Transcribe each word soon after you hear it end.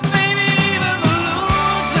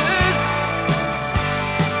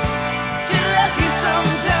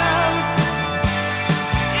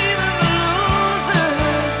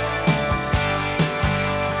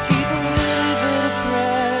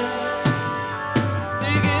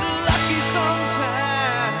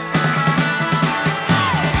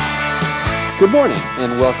Good morning,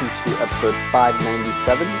 and welcome to episode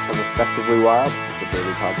 597 of Effectively Wild, the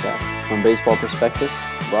daily podcast on Baseball Prospectus,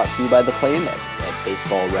 brought to you by the Play Index at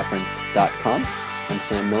baseballreference.com. I'm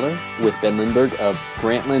Sam Miller with Ben Lindbergh of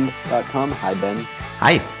Grantland.com. Hi, Ben.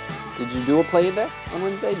 Hi. Did you do a Play Index on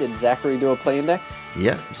Wednesday? Did Zachary do a Play Index?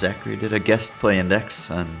 Yeah, Zachary did a guest Play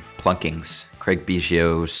Index on plunkings, Craig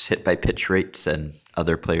Biggio's hit by pitch rates, and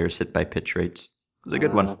other players' hit by pitch rates. It was a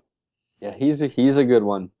good one. Yeah, he's a good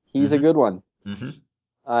one. He's a good one. Mm-hmm.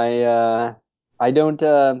 I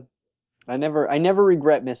never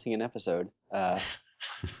regret missing an episode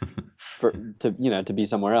to be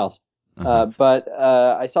somewhere else. But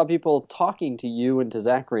I saw people talking to you and to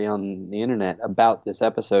Zachary on the internet about this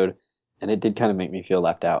episode, and it did kind of make me feel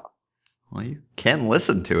left out. Well, you can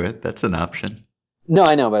listen to it. That's an option. No,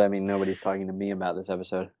 I know, but I mean, nobody's talking to me about this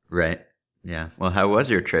episode. Right. Yeah. Well, how was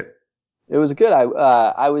your trip? It was good.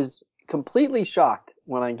 I was completely shocked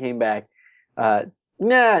when I came back.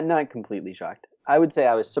 Not completely shocked. I would say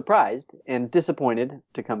I was surprised and disappointed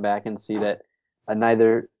to come back and see that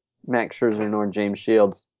neither Max Scherzer nor James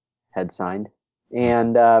Shields had signed.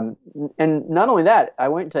 And not only that, I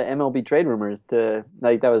went to MLB Trade Rumors that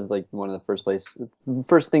was like one of the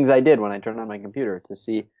first things I did when I turned on my computer to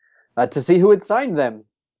see who had signed them.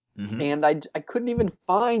 Mm-hmm. And I couldn't even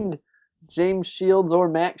find James Shields or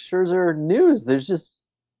Max Scherzer news. There's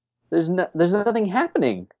nothing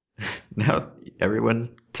happening. No, everyone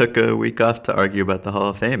took a week off to argue about the Hall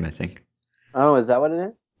of Fame, I think. Oh, is that what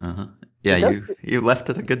it is? Uh-huh. Yeah, It does. you left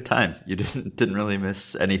at a good time. You didn't really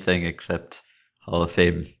miss anything except Hall of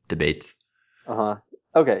Fame debates. Uh-huh.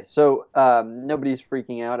 Okay, so nobody's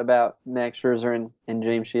freaking out about Max Scherzer and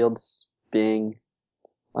James Shields being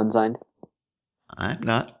unsigned. I'm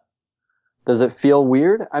not. Does it feel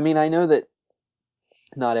weird? I mean, I know that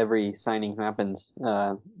not every signing happens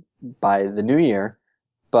by the new year,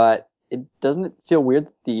 but it doesn't feel weird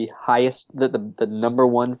that the number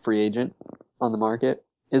one free agent on the market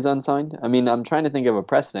is unsigned. I mean, I'm trying to think of a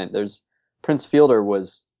precedent. There's Prince Fielder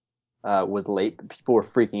was late. People were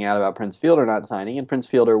freaking out about Prince Fielder not signing, and Prince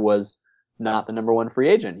Fielder was not the number one free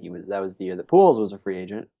agent. That was the year that Pujols was a free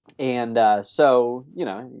agent, and so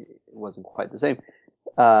it wasn't quite the same.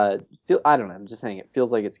 I don't know. I'm just saying it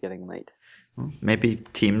feels like it's getting late. Well, maybe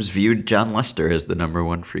teams viewed John Lester as the number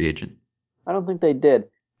one free agent. I don't think they did.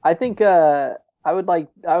 I think I would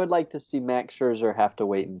like to see Max Scherzer have to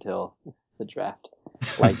wait until the draft,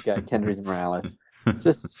 like Kendrys Morales.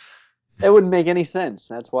 Just it wouldn't make any sense.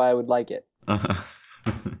 That's why I would like it.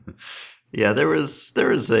 Yeah, there was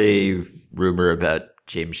a rumor about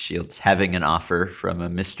James Shields having an offer from a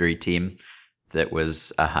mystery team that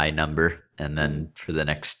was a high number, and then for the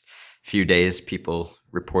next few days, people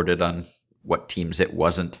reported on what teams it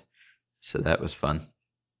wasn't. So that was fun.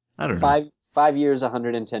 I don't know. 5 years,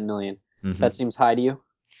 110 million. That Hmm. seems high to you?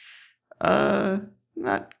 Uh,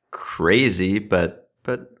 not crazy, but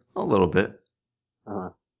a little bit. Uh-huh.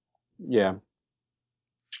 Yeah.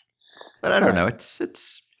 But I All don't right. know.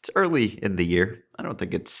 It's early in the year. I don't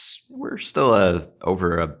think we're still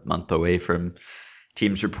over a month away from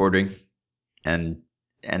teams reporting, and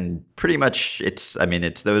pretty much it's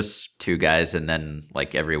those two guys, and then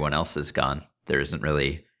like everyone else is gone. There isn't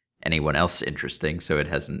really anyone else interesting, so it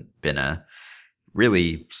hasn't been a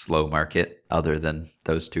really slow market other than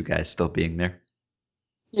those two guys still being there.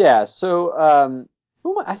 Yeah. So,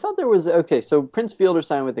 I thought there was okay. So Prince Fielder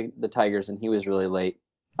signed with the Tigers, and he was really late.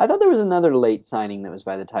 I thought there was another late signing that was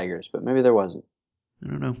by the Tigers, but maybe there wasn't. I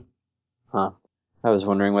don't know. Huh. I was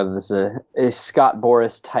wondering whether this is a Scott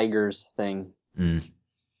Boras Tigers thing. Mm.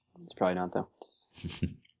 It's probably not though.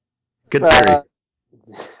 Good Uh,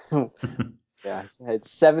 theory. yeah, I had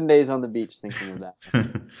 7 days on the beach thinking of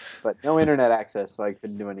that, but no internet access, so I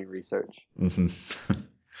couldn't do any research. Hmm. Uh,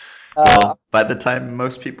 Well, by the time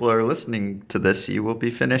most people are listening to this, you will be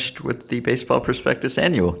finished with the Baseball Prospectus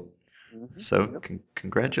Annual. So, yep.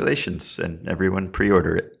 congratulations, and everyone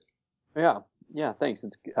pre-order it. Yeah, yeah. Thanks.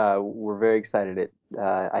 We're very excited.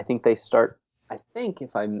 I think they start. I think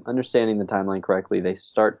if I'm understanding the timeline correctly, they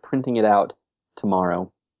start printing it out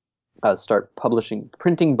tomorrow. Start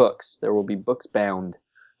printing books. There will be books bound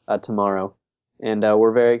tomorrow, and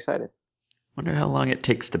we're very excited. Wonder how long it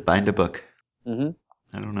takes to bind a book. Hmm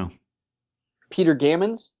I don't know. Peter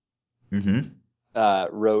Gammons Mm-hmm.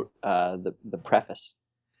 wrote the preface.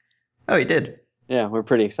 Oh, he did. Yeah, we're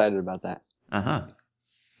pretty excited about that. Uh-huh.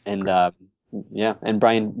 And Great. yeah, and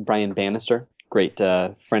Brian Bannister, great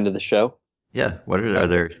friend of the show. Yeah. What Uh, are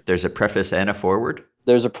there? There's a preface and a forward.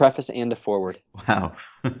 there's a preface and a forward. Wow.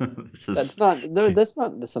 This is That's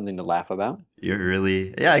not something to laugh about. you're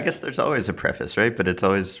really yeah. I guess there's always a preface, right? But it's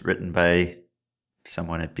always written by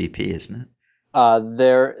someone at BP, isn't it?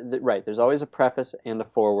 Right. There's always a preface and a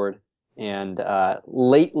forward, and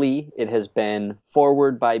lately it has been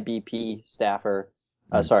forward by BP staffer.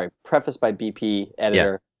 Mm. Sorry, preface by BP Yeah,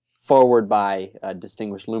 editor, forward by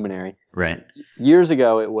distinguished luminary. right. Years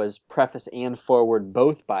ago, it was preface and forward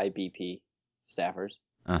both by BP staffers,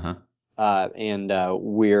 Uh-huh. and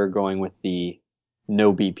we're going with the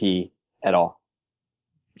no BP at all.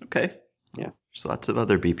 Okay. Yeah. Well, there's lots of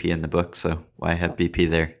other BP in the book, so why have BP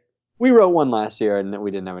there? We wrote one last year and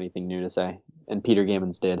we didn't have anything new to say, and Peter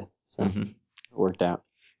Gammons did, so it Hmm. worked out.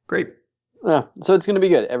 Great. Yeah, so it's going to be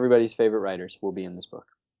good. Everybody's favorite writers will be in this book.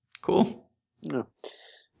 Cool. Yeah.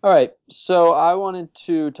 All right, so I wanted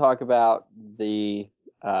to talk about the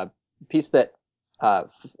uh, piece that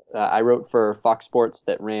I wrote for Fox Sports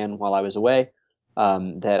that ran while I was away,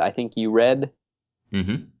 that I think you read,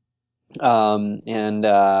 Hmm. and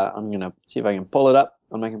I'm going to see if I can pull it up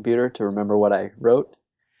on my computer to remember what I wrote.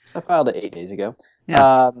 I filed it 8 days ago.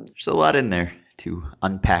 Yeah, Um, there's a lot in there to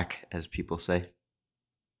unpack, as people say.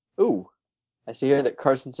 ooh, I see here that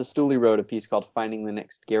Carson Sestouli wrote a piece called "Finding the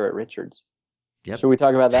Next Garrett Richards." Should Yep. we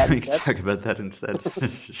talk about that We can instead? talk about that instead.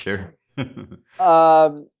 Sure.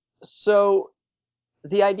 Um, so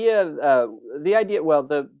the idea, well,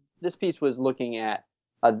 the this piece was looking at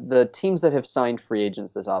the teams that have signed free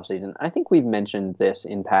agents this offseason. I think we've mentioned this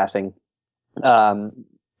in passing um,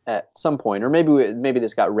 at some point, or maybe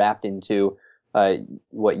this got wrapped into uh,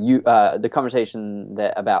 the conversation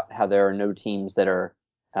that about how there are no teams that are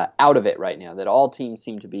out of it right now. That all teams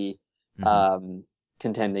seem to be Hmm. um,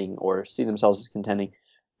 contending or see themselves as contending.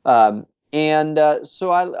 And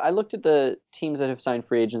so I looked at the teams that have signed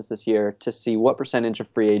free agents this year to see what percentage of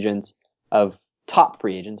free agents, of top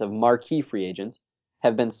free agents, of marquee free agents,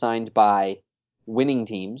 have been signed by winning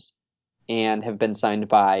teams and have been signed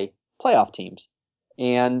by playoff teams.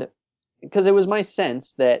 And because it was my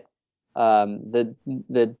sense that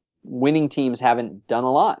the winning teams haven't done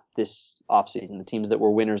a lot this offseason. The teams that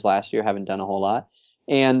were winners last year haven't done a whole lot.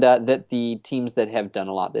 And that the teams that have done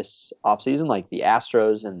a lot this offseason, like the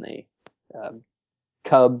Astros and the um,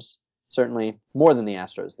 Cubs, certainly more than the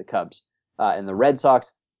Astros, the Cubs, and the Red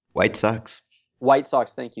Sox, White Sox. White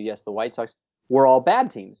Sox, thank you, yes, the White Sox, were all bad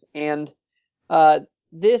teams. And uh,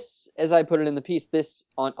 this, as I put it in the piece, this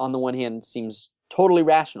on the one hand seems totally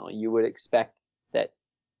rational. You would expect that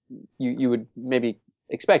you would maybe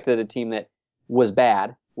expect that a team that was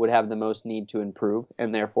bad would have the most need to improve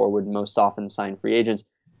and therefore would most often sign free agents.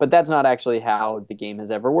 But that's not actually how the game has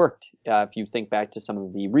ever worked. If you think back to some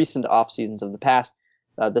of the recent off seasons of the past,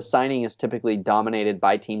 the signing is typically dominated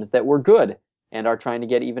by teams that were good and are trying to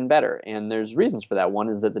get even better. And there's reasons for that. One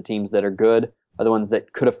is that the teams that are good are the ones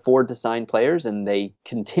that could afford to sign players, and they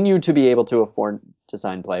continue to be able to afford to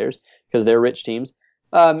sign players because they're rich teams.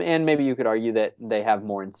 And maybe you could argue that they have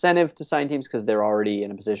more incentive to sign teams because they're already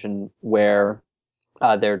in a position where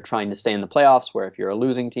they're trying to stay in the playoffs. Where if you're a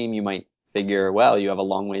losing team, you might figure, well, you have a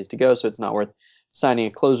long ways to go, so it's not worth signing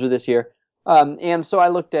a closer this year. And so I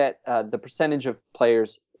looked at the percentage of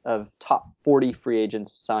players of top 40 free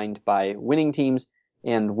agents signed by winning teams,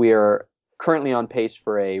 and we're currently on pace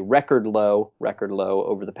for a record low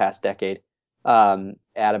over the past decade,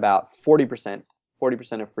 at about 40%.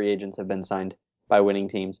 40% of free agents have been signed by winning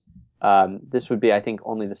teams. This would be, I think,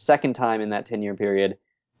 only the second time in that 10-year period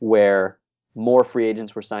where more free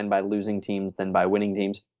agents were signed by losing teams than by winning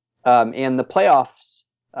teams. And the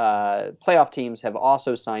playoff teams have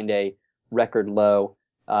also signed a record low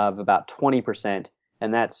of about 20%,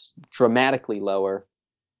 and that's dramatically lower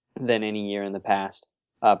than any year in the past,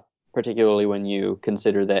 uh, particularly when you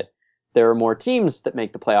consider that there are more teams that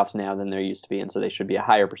make the playoffs now than there used to be, and so they should be a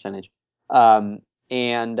higher percentage. Um,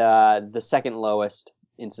 and the second lowest,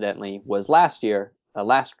 incidentally, was last year,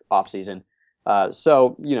 last offseason.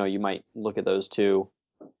 So, you might look at those two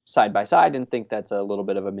side by side and think that's a little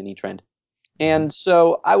bit of a mini trend. Hmm. And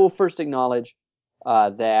so I will first acknowledge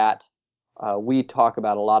that we talk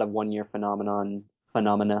about a lot of 1 year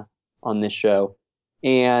phenomena on this show,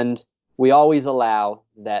 and we always allow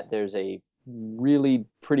that there's a really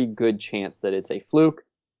pretty good chance that it's a fluke,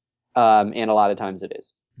 and a lot of times it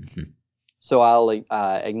is. Hmm. So I'll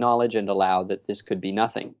acknowledge and allow that this could be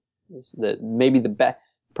nothing. That maybe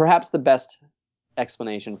perhaps the best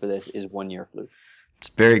explanation for this is 1 year fluke. It's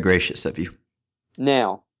very gracious of you.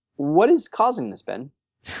 Now, what is causing this, Ben?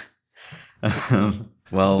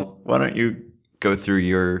 Well, why don't you go through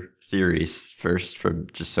your theories first, from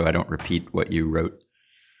just so I don't repeat what you wrote.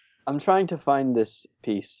 I'm trying to find this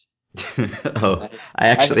piece. Oh, I, I I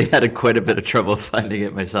actually hate had quite a bit of trouble finding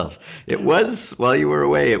it myself. It was, while you were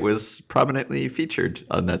away, it was prominently featured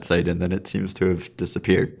on that site, and then it seems to have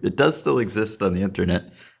disappeared. It does still exist on the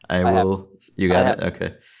internet. I I have will. You I got have it?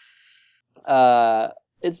 Okay.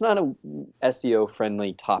 it's not a SEO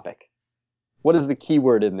friendly topic. What is the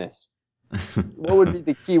keyword in this? What would be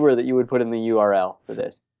the keyword that you would put in the URL for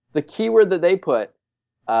this? The keyword that they put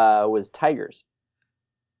was tigers.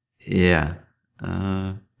 Yeah.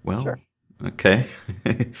 Uh, well, Sure, okay.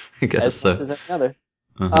 I guess as much so. as any other.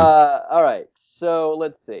 Uh-huh. All right. So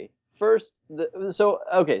let's see. First, so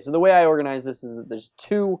the way I organize this is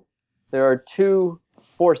that there are two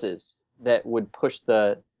forces that would push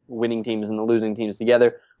the winning teams and the losing teams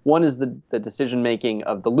together. One is the decision making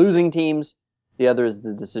of the losing teams. The other is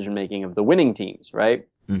the decision making of the winning teams, right?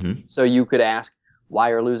 Mm-hmm. So you could ask, why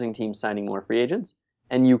are losing teams signing more free agents?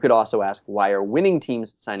 And you could also ask, why are winning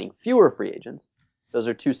teams signing fewer free agents? Those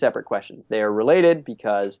are two separate questions. They are related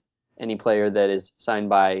because any player that is signed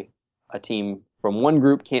by a team from one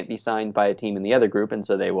group can't be signed by a team in the other group, and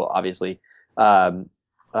so they will obviously um,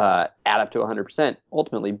 add up to 100%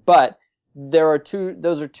 ultimately. But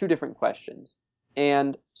those are two different questions.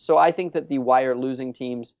 And so I think that the why are losing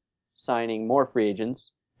teams signing more free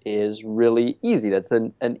agents is really easy.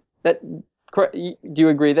 That do you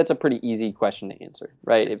agree? That's a pretty easy question to answer,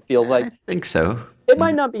 right? It feels I like think so. it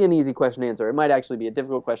might Mhm. not be an easy question to answer. It might actually be a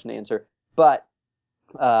difficult question to answer, but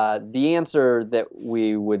the answer that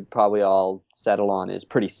we would probably all settle on is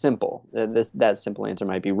pretty simple. That simple answer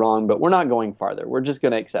might be wrong, but we're not going farther. We're just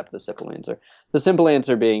going to accept the simple answer. The simple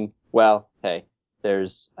answer being, well, hey,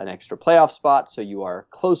 there's an extra playoff spot, so you are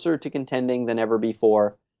closer to contending than ever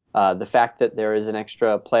before. The fact that there is an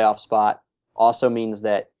extra playoff spot also means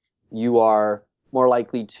that you are more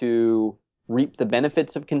likely to reap the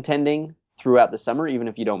benefits of contending throughout the summer, even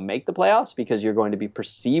if you don't make the playoffs, because you're going to be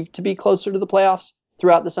perceived to be closer to the playoffs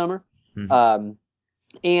throughout the summer. Mhm. Um,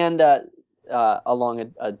 and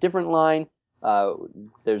along a different line, uh,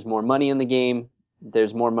 there's more money in the game.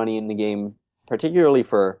 There's more money in the game, particularly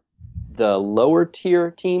for the lower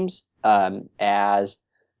tier teams. As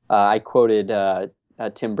I quoted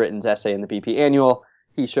Tim Britton's essay in the BP Annual,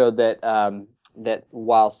 he showed that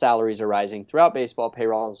while salaries are rising throughout baseball,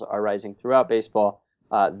 payrolls are rising throughout baseball.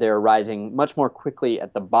 They're rising much more quickly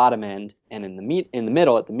at the bottom end and in the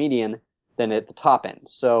middle at the median than at the top end.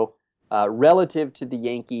 So relative to the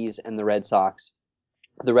Yankees and the Red Sox,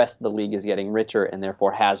 the rest of the league is getting richer and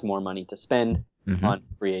therefore has more money to spend Mhm. on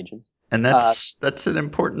free agents. And Uh, that's an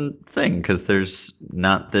important thing because there's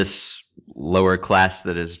not this lower class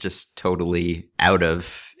that is just totally out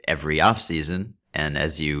of every offseason. And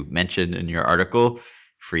as you mentioned in your article,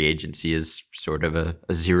 free agency is sort of a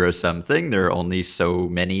zero sum thing. There are only so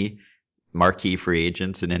many marquee free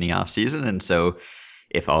agents in any offseason. And so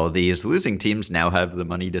if all of these losing teams now have the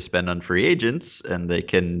money to spend on free agents and they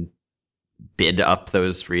can bid up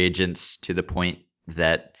those free agents to the point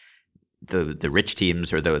that the rich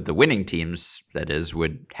teams or the winning teams that is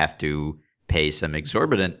would have to pay some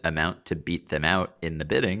exorbitant amount to beat them out in the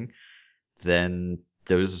bidding, then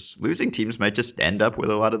those losing teams might just end up with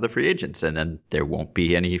a lot of the free agents and then there won't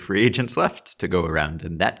be any free agents left to go around,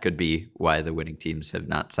 and that could be why the winning teams have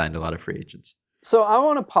not signed a lot of free agents. so I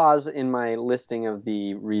want to pause in my listing of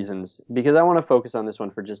the reasons because I want to focus on this one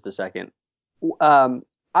for just a second. Um,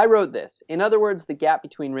 I wrote this. In other words, the gap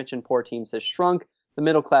between rich and poor teams has shrunk, the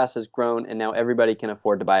middle class has grown, and now everybody can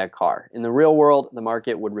afford to buy a car. In the real world, the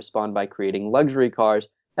market would respond by creating luxury cars,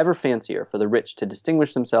 ever fancier, for the rich to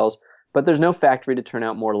distinguish themselves, but there's no factory to turn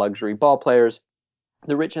out more luxury ball players.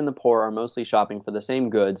 The rich and the poor are mostly shopping for the same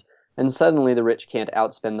goods, and suddenly the rich can't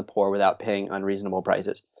outspend the poor without paying unreasonable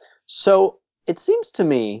prices. So it seems to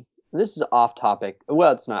me, this is off topic.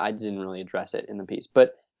 Well, it's not. I didn't really address it in the piece,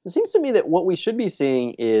 but it seems to me that what we should be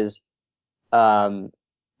seeing is um,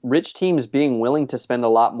 rich teams being willing to spend a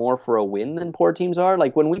lot more for a win than poor teams are.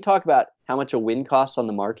 Like when we talk about how much a win costs on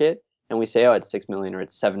the market, and we say, oh, it's 6 million or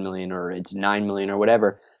it's 7 million or it's 9 million or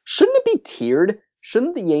whatever, shouldn't it be tiered?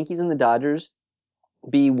 Shouldn't the Yankees and the Dodgers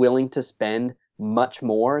be willing to spend much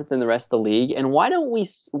more than the rest of the league? And why don't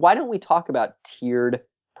we talk about tiered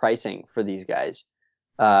pricing for these guys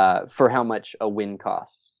for how much a win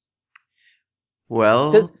costs?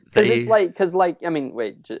 Well, Because it's they like I mean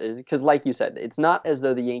wait because like you said, it's not as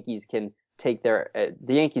though the Yankees can take the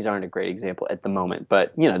Yankees aren't a great example at the moment,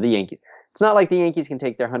 but the Yankees. It's not like the Yankees can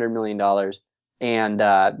take their $100 million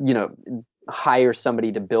and hire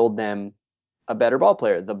somebody to build them a better ball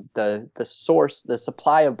player. The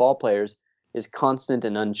supply of ball players is constant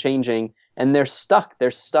and unchanging, and they're stuck.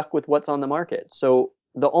 They're stuck with what's on the market. So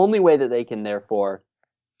the only way that they can therefore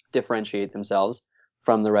differentiate themselves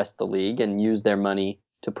from the rest of the league and use their money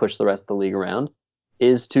to push the rest of the league around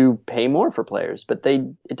is to pay more for players. But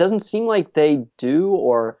it doesn't seem like they do,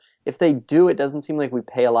 or if they do, it doesn't seem like we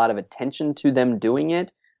pay a lot of attention to them doing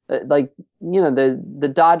it. Like,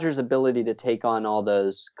 the Dodgers' ability to take on all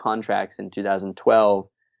those contracts in 2012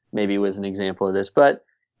 maybe was an example of this, but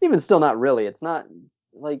even still, not really. It's not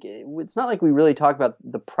like we really talk about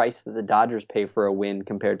the price that the Dodgers pay for a win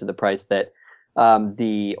compared to the price that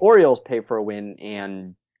the Orioles pay for a win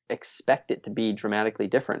and expect it to be dramatically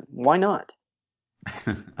different. Why not?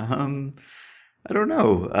 um, I don't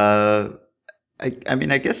know. I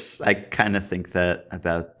mean, I guess I kind of think that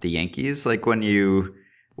about the Yankees. Like when you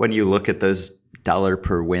look at those dollar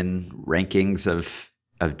per win rankings of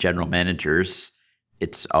general managers,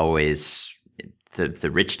 it's always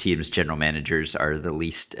the rich teams' general managers are the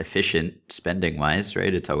least efficient spending wise,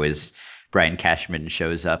 right? It's always Brian Cashman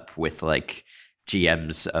shows up with like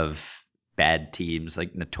GMs of bad teams,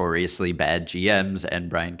 like notoriously bad GMs, and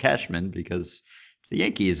Brian Cashman because it's the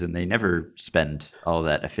Yankees and they never spend all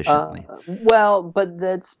that Uh, efficiently. well, but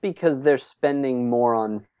that's because they're spending more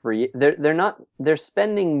on free. They're not. They're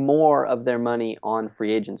spending more of their money on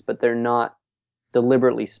free agents, but they're not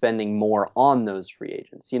deliberately spending more on those free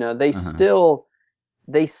agents. Uh-huh.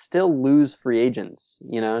 They still lose free agents,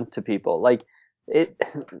 to people. Like it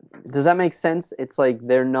does that make sense? It's like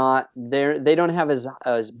they don't have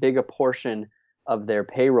as big a portion of their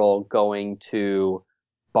payroll going to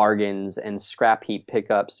bargains and scrap heap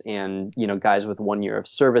pickups and, guys with 1 year of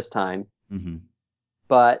service time. Hmm.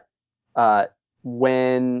 But uh,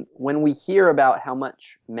 when we hear about how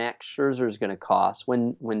much Max Scherzer is going to cost,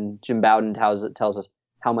 when Jim Bowden tells us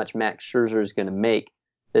how much Max Scherzer is going to make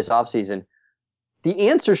this offseason, the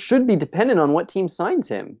answer should be dependent on what team signs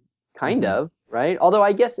him, kind Hmm. of, right? Although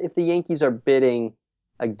I guess if the Yankees are bidding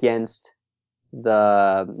against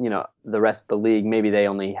the rest of the league, maybe they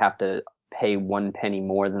only have to pay one penny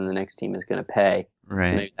more than the next team is going to pay. So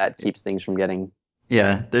Right. maybe that keeps things from getting.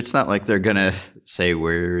 Yeah, it's not like they're gonna say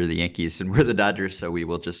we're the Yankees and we're the Dodgers, so we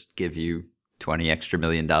will just give you 20 extra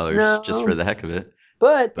million dollars just for No, the heck of it.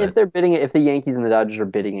 but But if the Yankees and the Dodgers are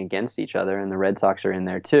bidding against each other and the Red Sox are in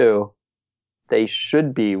there too, they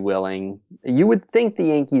should be willing. You would think the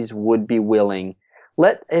Yankees would be willing.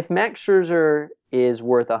 If Max Scherzer is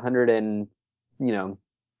worth 70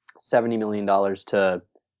 million dollars to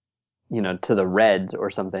the Reds or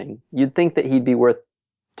something, you'd think that he'd be worth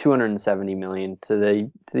 270 million to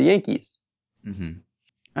the Yankees. hmm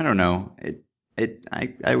I don't know.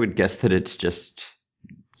 I would guess that it's just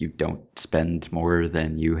you don't spend more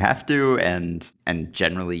than you have to, and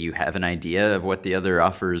generally you have an idea of what the other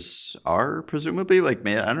offers are, presumably. Like,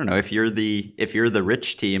 man, I don't know if you're the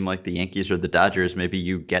rich team like the Yankees or the Dodgers, maybe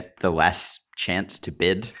you get the last chance to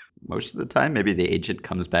bid most of the time. Maybe the agent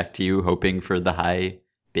comes back to you hoping for the high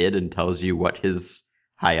bid and tells you what his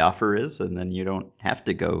high offer is, and then you don't have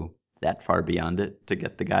to go that far beyond it to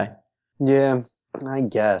get the guy. Yeah, I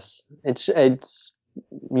guess it's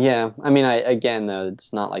yeah. I mean, I again though,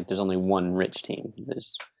 it's not like there's only one rich team.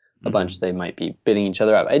 There's a bunch Hmm. they might be bidding each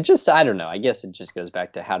other up. I don't know. I guess it just goes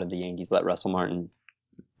back to how did the Yankees let Russell Martin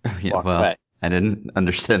Yeah, walk well, away? I didn't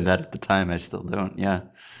understand that at the time. I still don't. Yeah.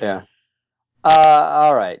 Yeah.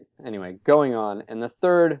 All right. Anyway, going on, and the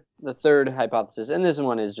third hypothesis, and this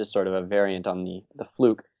one is just sort of a variant on the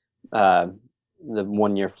fluke, uh, the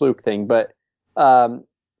 1 year fluke thing, but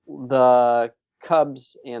the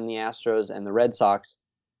Cubs and the Astros and the Red Sox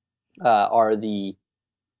are the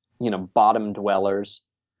bottom dwellers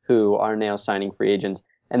who are now signing free agents,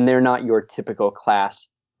 and they're not your typical class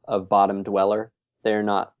of bottom dweller. They're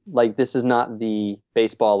not like this is not the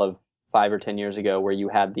baseball of 5 or 10 years ago where you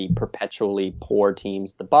had the perpetually poor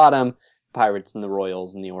teams at the bottom, Pirates and the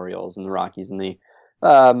Royals and the Orioles and the Rockies and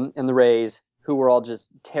the Rays, who were all just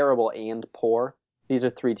terrible and poor. These are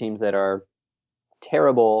three teams that are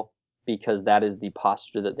terrible because that is the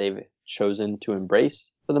posture that they've chosen to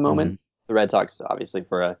embrace for the moment. Hmm. The Red Sox, obviously,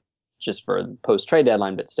 for post trade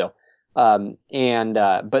deadline, but still. And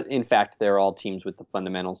but in fact, they're all teams with the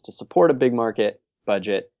fundamentals to support a big market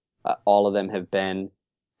budget. All of them have been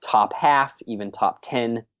top half, even top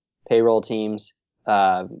 10 payroll teams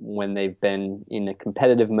when they've been in a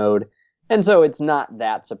competitive mode. And so it's not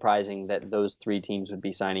that surprising that those three teams would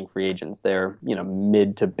be signing free agents. They're,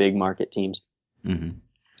 mid to big market teams. Hmm.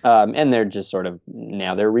 And they're just sort of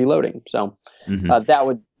now they're reloading. So Hmm. that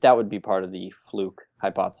would be part of the fluke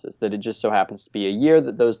hypothesis that it just so happens to be a year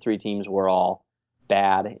that those three teams were all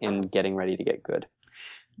bad and getting ready to get good.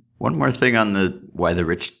 One more thing on the why the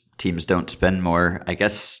rich teams don't spend more. I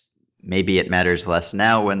guess maybe it matters less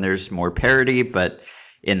now when there's more parity, but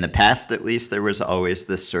in the past at least there was always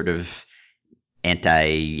this sort of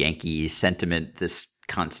anti-Yankee sentiment, this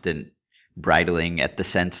constant bridling at the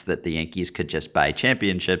sense that the Yankees could just buy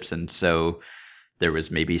championships, and so there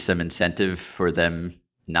was maybe some incentive for them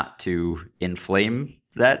not to inflame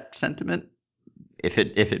that sentiment. If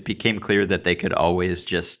it became clear that they could always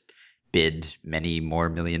just bid many more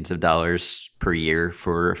millions of dollars per year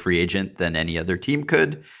for a free agent than any other team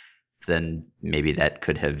could, then maybe that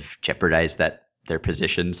could have jeopardized their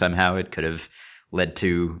position somehow. It could have led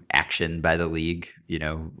to action by the league,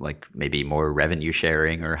 like maybe more revenue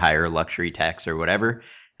sharing or higher luxury tax or whatever.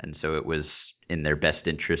 And so it was in their best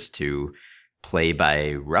interest to play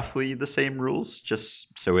by roughly the same rules, just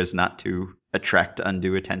so as not to attract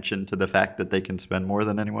undue attention to the fact that they can spend more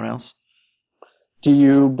than anyone else. Do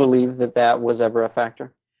you believe that that was ever a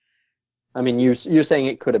factor? I mean, you're saying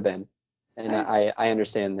it could have been, and I, I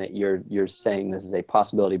understand that you're saying this is a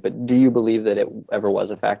possibility, but do you believe that it ever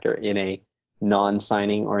was a factor in a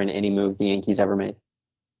non-signing or in any move the Yankees ever made?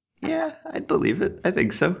 yeah, I believe it. I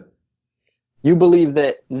think so. You believe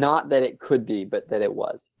that not that it could be, but that it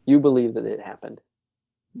was. You believe that it happened.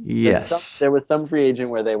 That Yes. there was some free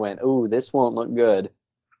agent where they went, "Oh, this won't look good."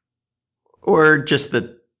 Or just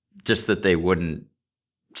that they wouldn't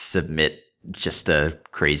submit just a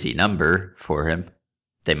crazy number for him.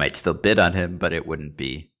 They might still bid on him, but it wouldn't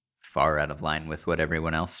be far out of line with what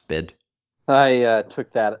everyone else bid. I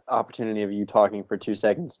took that opportunity of you talking for 2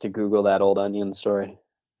 seconds to Google that old Onion story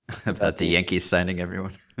about About the the Yankees signing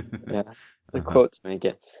everyone. yeah, the Uh-huh. quotes make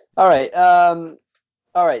it. All right.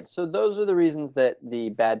 All right. So those are the reasons that the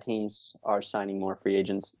bad teams are signing more free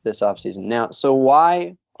agents this offseason. Now, so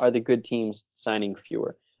why are the good teams signing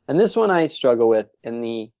fewer? And this one I struggle with.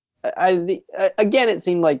 Again, it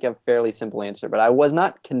seemed like a fairly simple answer, but I was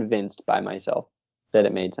not convinced by myself that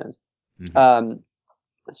it made sense. Mhm. Um,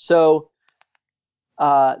 so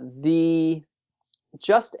the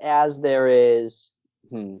just as there is,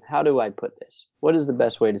 how do I put this? What is the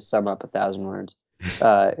best way to sum up 1,000 words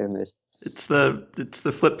in this? It's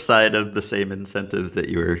the flip side of the same incentive that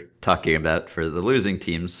you were talking about for the losing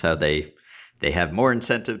teams, how they have more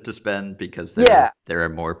incentive to spend because Yeah, there are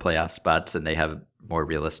more playoff spots and they have a more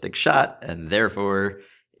realistic shot, and therefore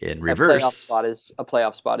in a playoff reverse, spot is a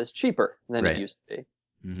playoff spot is cheaper than it right. used to be.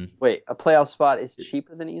 Hmm. Wait, a playoff spot is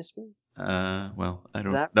cheaper than it used to be? Well, I Is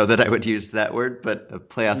don't that know that I would use that word, but a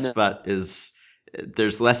playoff no? spot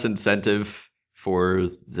there's less incentive for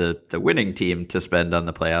the winning team to spend on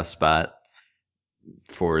the playoff spot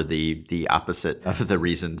for the opposite of the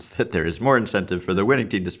reasons that there is more incentive for the winning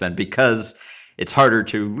team to spend, because it's harder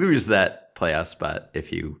to lose that playoff spot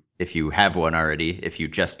if you have one already. If you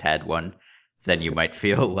just had one, then you might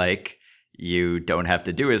feel like you don't have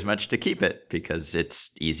to do as much to keep it because it's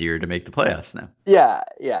easier to make the playoffs now. Yeah,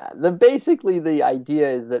 yeah. Basically the idea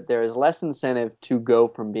is that there is less incentive to go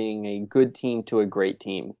from being a good team to a great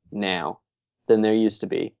team now than there used to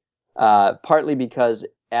be. Partly because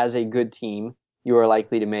as a good team, you are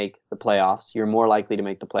likely to make the playoffs. You're more likely to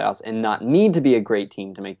make the playoffs and not need to be a great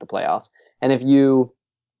team to make the playoffs. And if you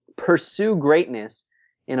pursue greatness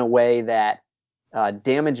in a way that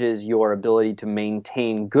damages your ability to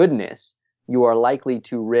maintain goodness, you are likely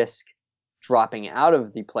to risk dropping out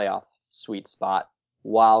of the playoff sweet spot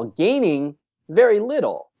while gaining very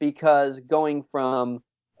little, because going from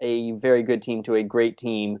a very good team to a great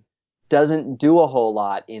team doesn't do a whole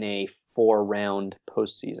lot in a 4 round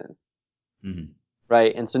postseason, Hmm.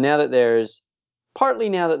 right? And so now that there's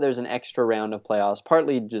an extra round of playoffs,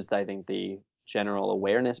 partly just I think the general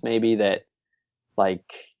awareness maybe that, like,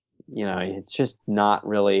 it's just not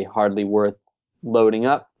really hardly worth loading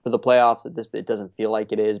up for the playoffs at this. It doesn't feel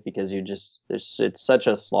like it is, because it's such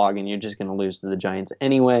a slog and you're just going to lose to the Giants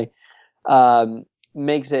anyway.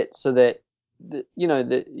 Makes it so that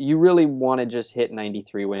you really want to just hit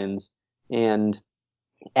 93 wins, and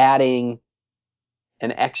adding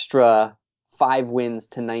an extra 5 wins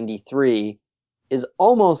to 93 is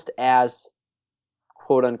almost as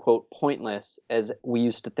quote unquote pointless as we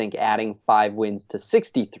used to think adding 5 wins to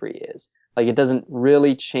 63 is. Like, it doesn't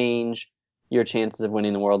really change your chances of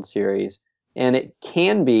winning the World Series. And it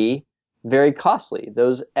can be very costly,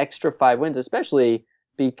 those extra 5 wins, especially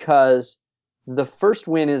because the first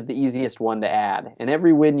win is the easiest one to add. And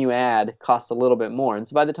every win you add costs a little bit more. And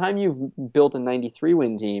so by the time you've built a 93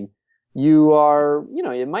 win team,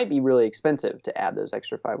 it might be really expensive to add those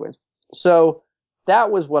extra 5 wins. So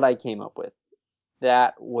that was what I came up with.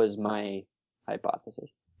 That was my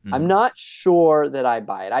hypothesis. I'm Hmm. not sure that I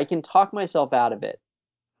buy it. I can talk myself out of it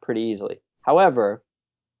pretty easily. However,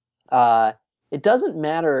 uh, it doesn't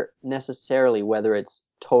matter necessarily whether it's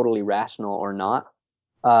totally rational or not,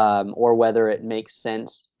 or whether it makes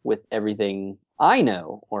sense with everything I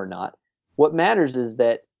know or not. What matters is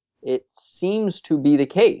that it seems to be the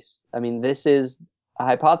case. I mean, this is a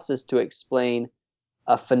hypothesis to explain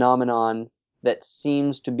a phenomenon that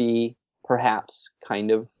seems to be perhaps kind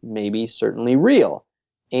of maybe certainly real.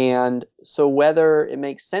 And so whether it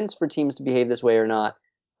makes sense for teams to behave this way or not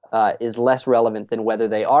is less relevant than whether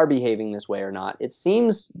they are behaving this way or not. It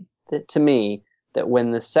seems to me that when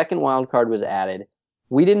the second wild card was added,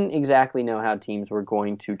 we didn't exactly know how teams were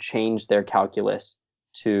going to change their calculus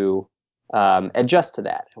to adjust to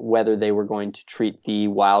that, whether they were going to treat the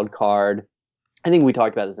wild card. I think we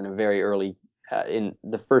talked about this in a very early, in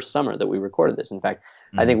the first summer that we recorded this. In fact,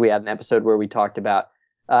 I think we had an episode where we talked about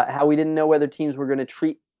how we didn't know whether teams were going to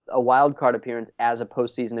treat a wild card appearance as a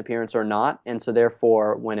postseason appearance or not. And so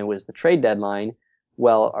therefore, when it was the trade deadline,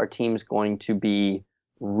 well, are teams going to be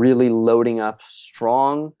really loading up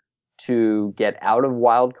strong to get out of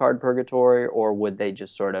wild card purgatory, or would they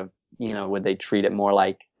just sort of, would they treat it more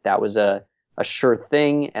like that was a sure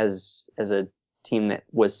thing as a team that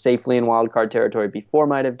was safely in wild card territory before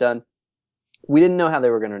might have done? We didn't know how they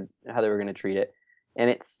were going to treat it, and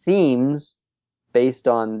it seems based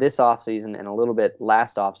on this offseason and a little bit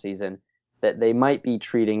last offseason that they might be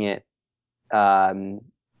treating it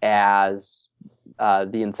as the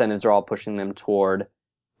incentives are all pushing them toward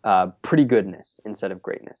pretty goodness instead of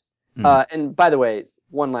greatness. And by the way,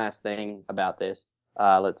 one last thing about this.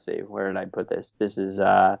 Let's see, where did I put this? This is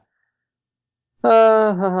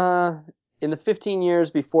in the 15 years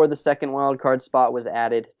before the second wild card spot was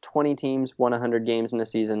added, 20 teams won 100 games in a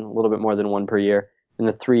season, a little bit more than one per year. In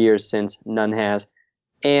the 3 years since, none has.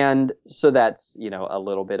 And so that's, a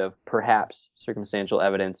little bit of perhaps circumstantial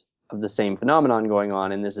evidence of the same phenomenon going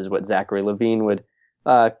on. And this is what Zachary Levine would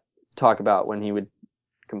talk about when he would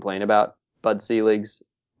complain about Bud Selig's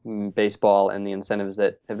baseball and the incentives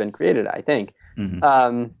that have been created, I think.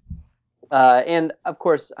 And of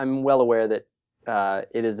course, I'm well aware that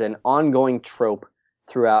it is an ongoing trope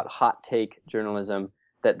throughout hot take journalism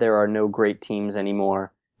that there are no great teams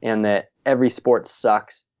anymore, and that every sport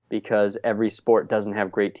sucks because every sport doesn't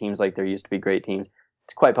have great teams like there used to be great teams.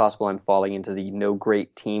 It's quite possible I'm falling into the no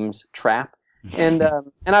great teams trap. And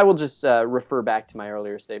I will just refer back to my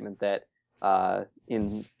earlier statement that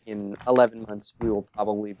in 11 months we will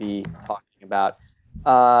probably be talking about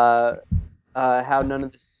how none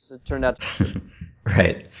of this turned out to be.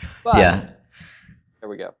 Right. But Yeah. there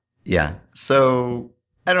we go. Yeah. So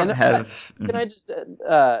I don't And have. can I just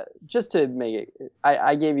to make it,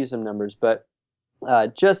 I gave you some numbers, but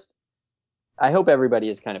just I hope everybody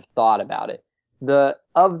has kind of thought about it.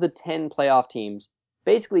 Of the 10 playoff teams,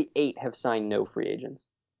 basically 8 have signed no free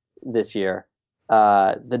agents this year.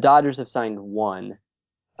 The Dodgers have signed 1,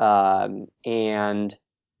 and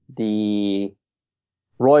the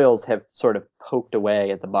Royals have sort of poked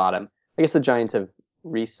away at the bottom. I guess the Giants have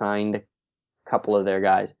re-signed a couple of their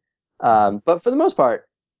guys, but for the most part,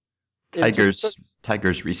 Tigers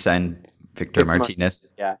re-signed Victor Victor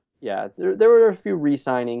Martinez. Martinez, yeah. There were a few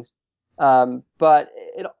re-signings, but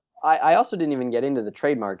I also didn't even get into the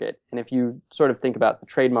trade market. And if you sort of think about the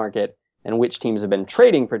trade market and which teams have been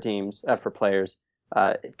trading for teams for players,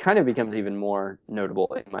 it kind of becomes even more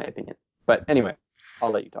notable, in my opinion. But anyway,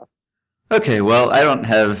 I'll let you talk. Okay, well, I don't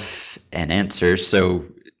have an answer, so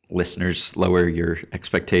listeners, lower your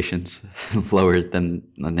expectations lower than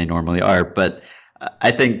they normally are. But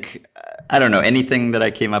I think I don't know, anything that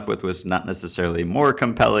I came up with was not necessarily more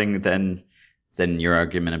compelling than your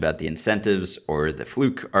argument about the incentives or the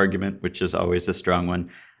fluke argument, which is always a strong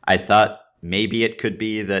one. I thought maybe it could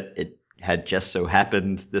be that it had just so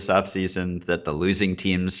happened this offseason that the losing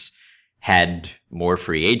teams had more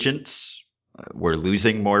free agents, were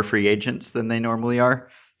losing more free agents than they normally are.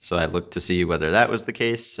 So I looked to see whether that was the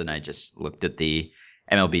case, and I just looked at the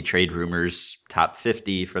MLB trade rumors top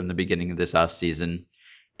 50 from the beginning of this offseason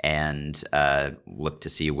and looked to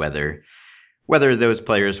see whether those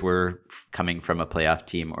players were coming from a playoff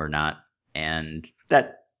team or not. And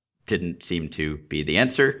that didn't seem to be the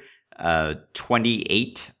answer.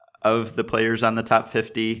 28 of the players on the top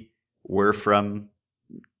 50 were from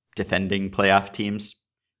defending playoff teams.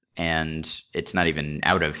 And it's not even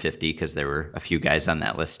out of 50 because there were a few guys on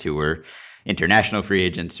that list who were international free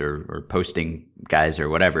agents or posting guys or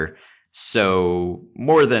whatever. So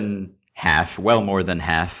well more than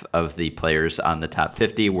half of the players on the top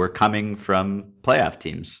 50 were coming from playoff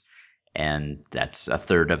teams. And that's a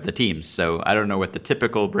third of the teams. So I don't know what the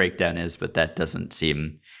typical breakdown is, but that doesn't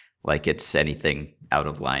seem like it's anything out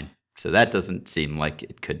of line. So that doesn't seem like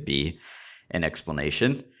it could be an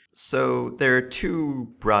explanation. So there are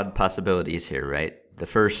two broad possibilities here, right? The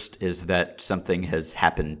first is that something has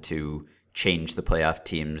happened to change the playoff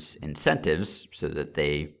teams' incentives so that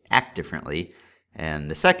they act differently. And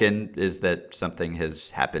the second is that something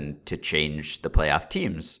has happened to change the playoff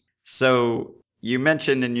teams. So you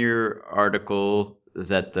mentioned in your article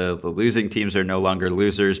that the losing teams are no longer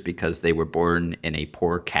losers because they were born in a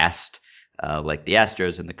poor caste, like the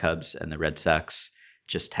Astros and the Cubs and the Red Sox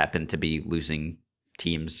just happened to be losing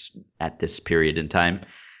teams at this period in time.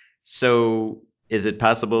 So is it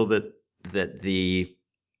possible that the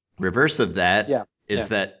reverse of that Yeah, is yeah.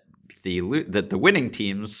 that the winning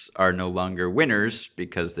teams are no longer winners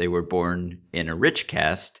because they were born in a rich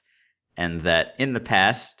caste, and that in the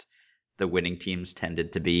past the winning teams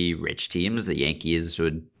tended to be rich teams. The Yankees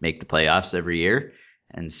would make the playoffs every year,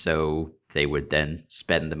 and so they would then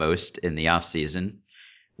spend the most in the off season.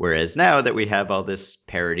 Whereas now that we have all this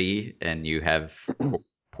parity and you have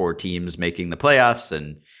poor teams making the playoffs,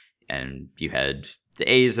 and you had the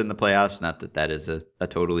A's in the playoffs, not that that is a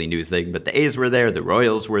totally new thing, but the A's were there, the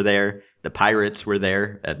Royals were there, the Pirates were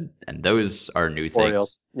there, and those are new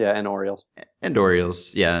Orioles. things. Yeah, and Orioles. And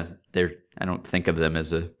Orioles, yeah, they're I don't think of them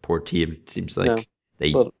as a poor team. It seems No, like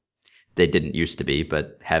they little. they didn't used to be,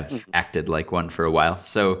 but have Mhm. acted like one for a while.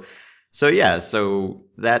 So yeah, so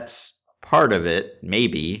that's part of it.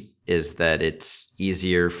 Maybe is that it's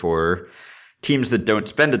easier for teams that don't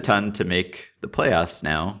spend a ton to make the playoffs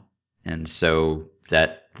now, and so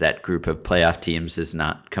that group of playoff teams is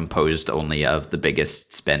not composed only of the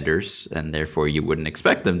biggest spenders, and therefore you wouldn't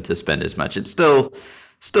expect them to spend as much. It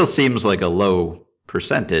still seems like a low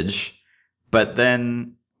percentage, but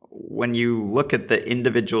then when you look at the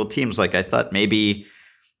individual teams, like I thought maybe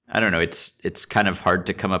I don't know, it's kind of hard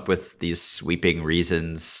to come up with these sweeping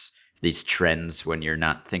reasons, these trends when you're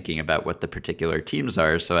not thinking about what the particular teams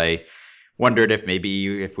are. So I wondered if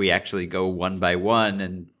maybe if we actually go one by one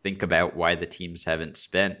and think about why the teams haven't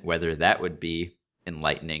spent, whether that would be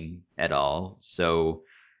enlightening at all. So,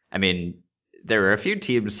 I mean, there are a few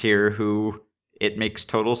teams here who it makes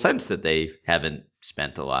total sense that they haven't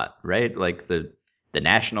spent a lot, right? Like the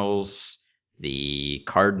Nationals, the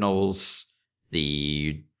Cardinals,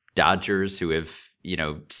 the Dodgers, who have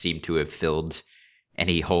seem to have filled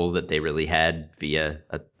any hole that they really had via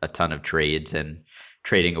a ton of trades and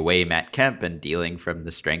trading away Matt Kemp and dealing from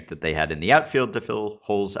the strength that they had in the outfield to fill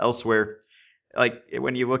holes elsewhere. Like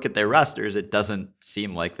when you look at their rosters, it doesn't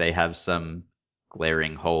seem like they have some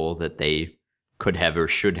glaring hole that they could have or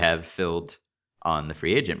should have filled on the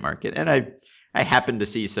free agent market. And I happened to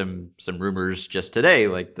see some rumors just today,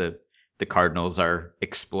 like the Cardinals are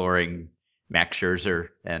exploring Max Scherzer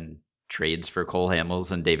and trades for Cole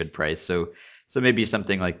Hamels and David Price. So maybe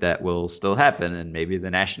something like that will still happen, and maybe the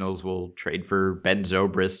Nationals will trade for Ben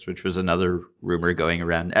Zobrist, which was another rumor going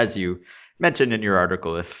around. As you mentioned in your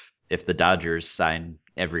article, if the Dodgers sign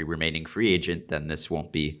every remaining free agent, then this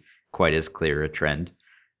won't be quite as clear a trend.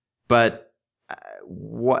 But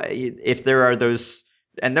what if there are those,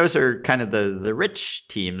 and those are kind of the rich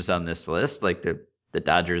teams on this list, like the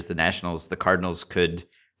Dodgers, the Nationals, the Cardinals could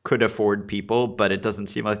afford people, but it doesn't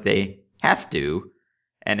seem like they have to.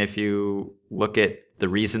 And if you look at the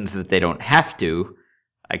reasons that they don't have to,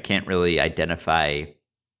 I can't really identify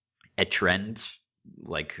a trend.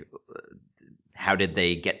 Like, how did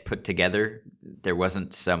they get put together? There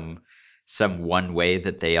wasn't some one way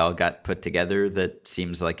that they all got put together that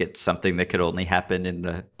seems like it's something that could only happen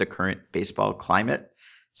in the current baseball climate.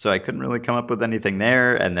 So I couldn't really come up with anything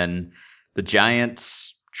there. And then the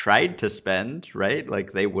Giants tried to spend, right?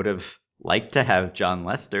 Like they would have liked to have John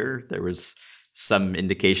Lester. There was some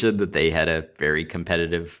indication that they had a very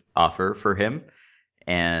competitive offer for him.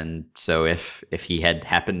 And so if he had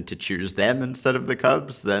happened to choose them instead of the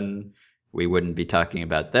Cubs, then we wouldn't be talking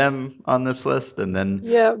about them on this list. And then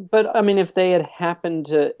Yeah, but I mean, if they had happened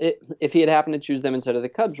to, if he had happened to choose them instead of the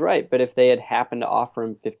Cubs, right? But if they had happened to offer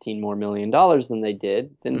him $15 more million than they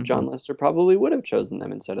did, then John mhm, Lester probably would have chosen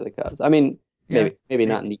them instead of the Cubs. I mean, yeah, maybe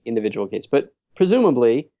not in maybe. the individual case, but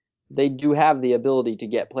presumably they do have the ability to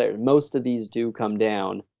get players. Most of these do come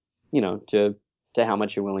down, to how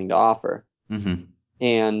much you're willing to offer, Hmm.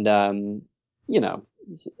 and you know,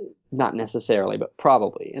 not necessarily, but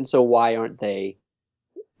probably. And so why aren't they?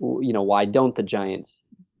 Why don't the Giants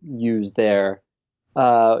use their,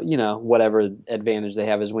 whatever advantage they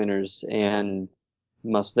have as winners and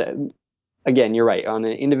must, again, you're right. On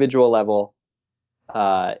an individual level,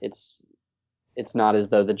 it's not as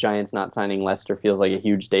though the Giants not signing Lester feels like a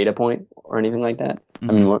huge data point or anything like that.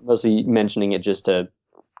 I mean, Hmm. we're mostly mentioning it just to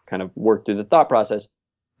kind of work through the thought process.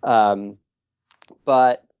 Um,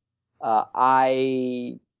 but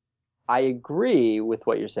I agree with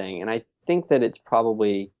what you're saying, and I think that it's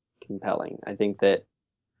probably compelling. I think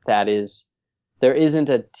that is there isn't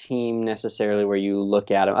a team necessarily where you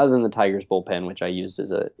look at them, other than the Tigers bullpen, which I used as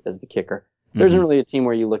the kicker. There isn't Hmm. really a team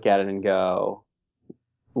where you look at it and go,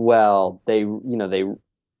 well, they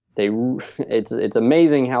it's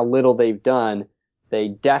amazing how little they've done. They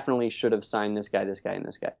definitely should have signed this guy, and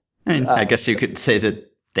this guy. I mean, I Uh, guess you could say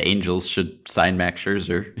that the Angels should sign Max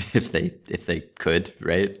Scherzer if they could,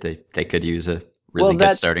 right? They could use a well, really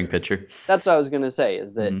good starting pitcher. that's what I was going to say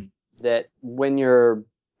is that Hmm. when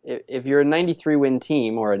if you're a 93 win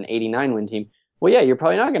team or an 89 win team, well, yeah, you're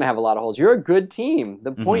probably not going to have a lot of holes. You're a good team.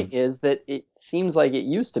 The point Hmm. is that it seems like it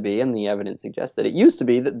used to be, and the evidence suggests that it used to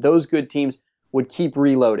be that those good teams would keep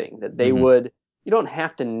reloading. That they Hmm. would. You don't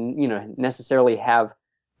have to, necessarily have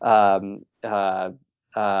um, uh,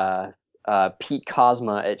 uh, Pete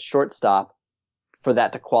Kozma at shortstop for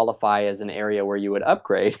that to qualify as an area where you would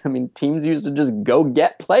upgrade. I mean, teams used to just go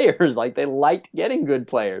get players, like they liked getting good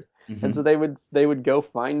players. And so Hmm. they would go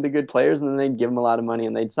find the good players and then they'd give them a lot of money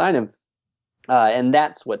and they'd sign them. And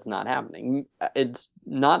that's what's not happening. It's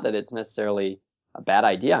not that it's necessarily a bad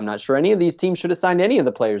idea. I'm not sure any of these teams should have signed any of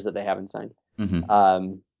the players that they haven't signed. Hmm.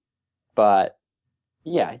 Um, but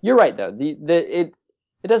yeah, you're right though. It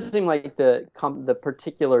does seem like the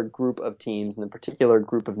particular group of teams and the particular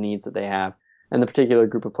group of needs that they have and the particular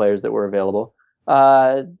group of players that were available.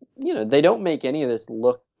 Uh, they don't make any of this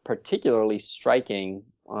look particularly striking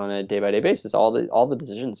on a day by day basis. All the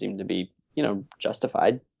decisions seem to be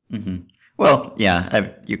justified. Hmm. Well, yeah,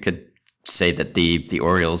 you could say that the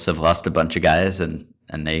Orioles have lost a bunch of guys, and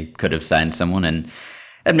they could have signed someone, and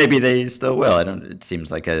maybe they still will. I don't. It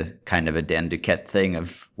seems like a kind of a Dan Duquette thing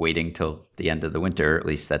of waiting till the end of the winter. Or at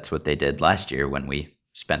least that's what they did last year when we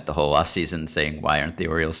spent the whole offseason saying why aren't the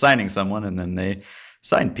Orioles signing someone, and then they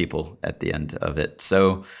signed people at the end of it.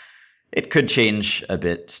 So it could change a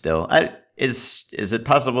bit still. Is it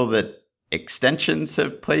possible that extensions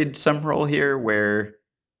have played some role here where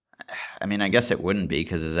I mean, I guess it wouldn't be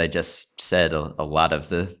because, as I just said, a lot of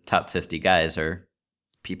the top 50 guys are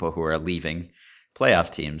people who are leaving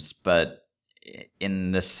playoff teams. But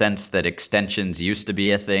in the sense that extensions used to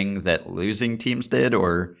be a thing that losing teams did,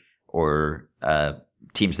 or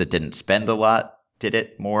teams that didn't spend a lot did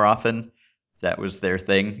it more often. That was their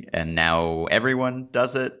thing, and now everyone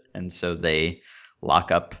does it, and so they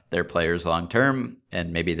lock up their players long term,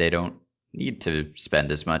 and maybe they don't need to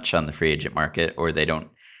spend as much on the free agent market, or they don't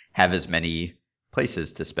have as many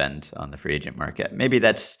places to spend on the free agent market. Maybe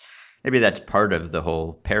that's part of the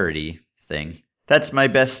whole parity thing. That's my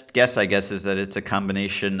best guess, I guess, is that it's a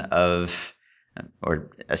combination of,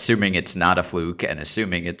 or assuming it's not a fluke and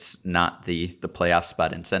assuming it's not the playoff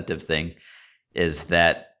spot incentive thing, is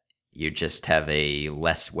that you just have a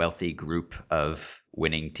less wealthy group of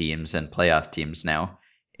winning teams and playoff teams now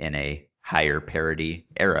in a higher parity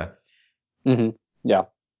era. Hmm. Yeah,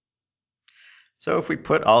 So if we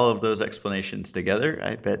put all of those explanations together,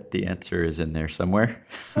 I bet the answer is in there somewhere.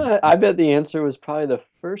 I bet the answer was probably the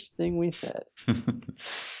first thing we said.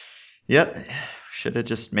 Yep. Should have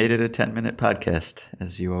just made it a 10-minute podcast,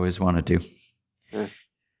 as you always want to do. Eh,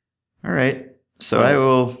 All right. So all I right.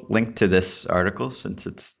 will link to this article since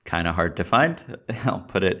it's kind of hard to find. I'll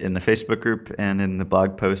put it in the Facebook group and in the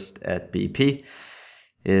blog post at BP.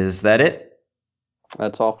 Is that it?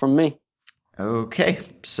 That's all from me. Okay.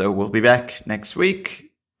 So we'll be back next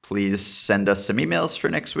week. Please send us some emails for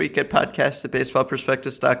next week at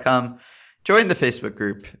podcast@baseballprospectus.com. Join the Facebook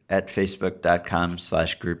group at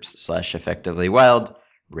facebook.com/groups/effectivelywild.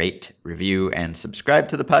 Rate, review, and subscribe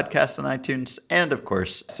to the podcast on iTunes. And of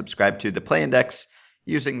course, subscribe to the Play Index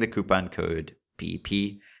using the coupon code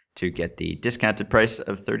BP to get the discounted price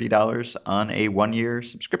of $30 on a 1-year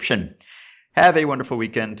subscription. Have a wonderful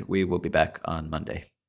weekend. We will be back on Monday.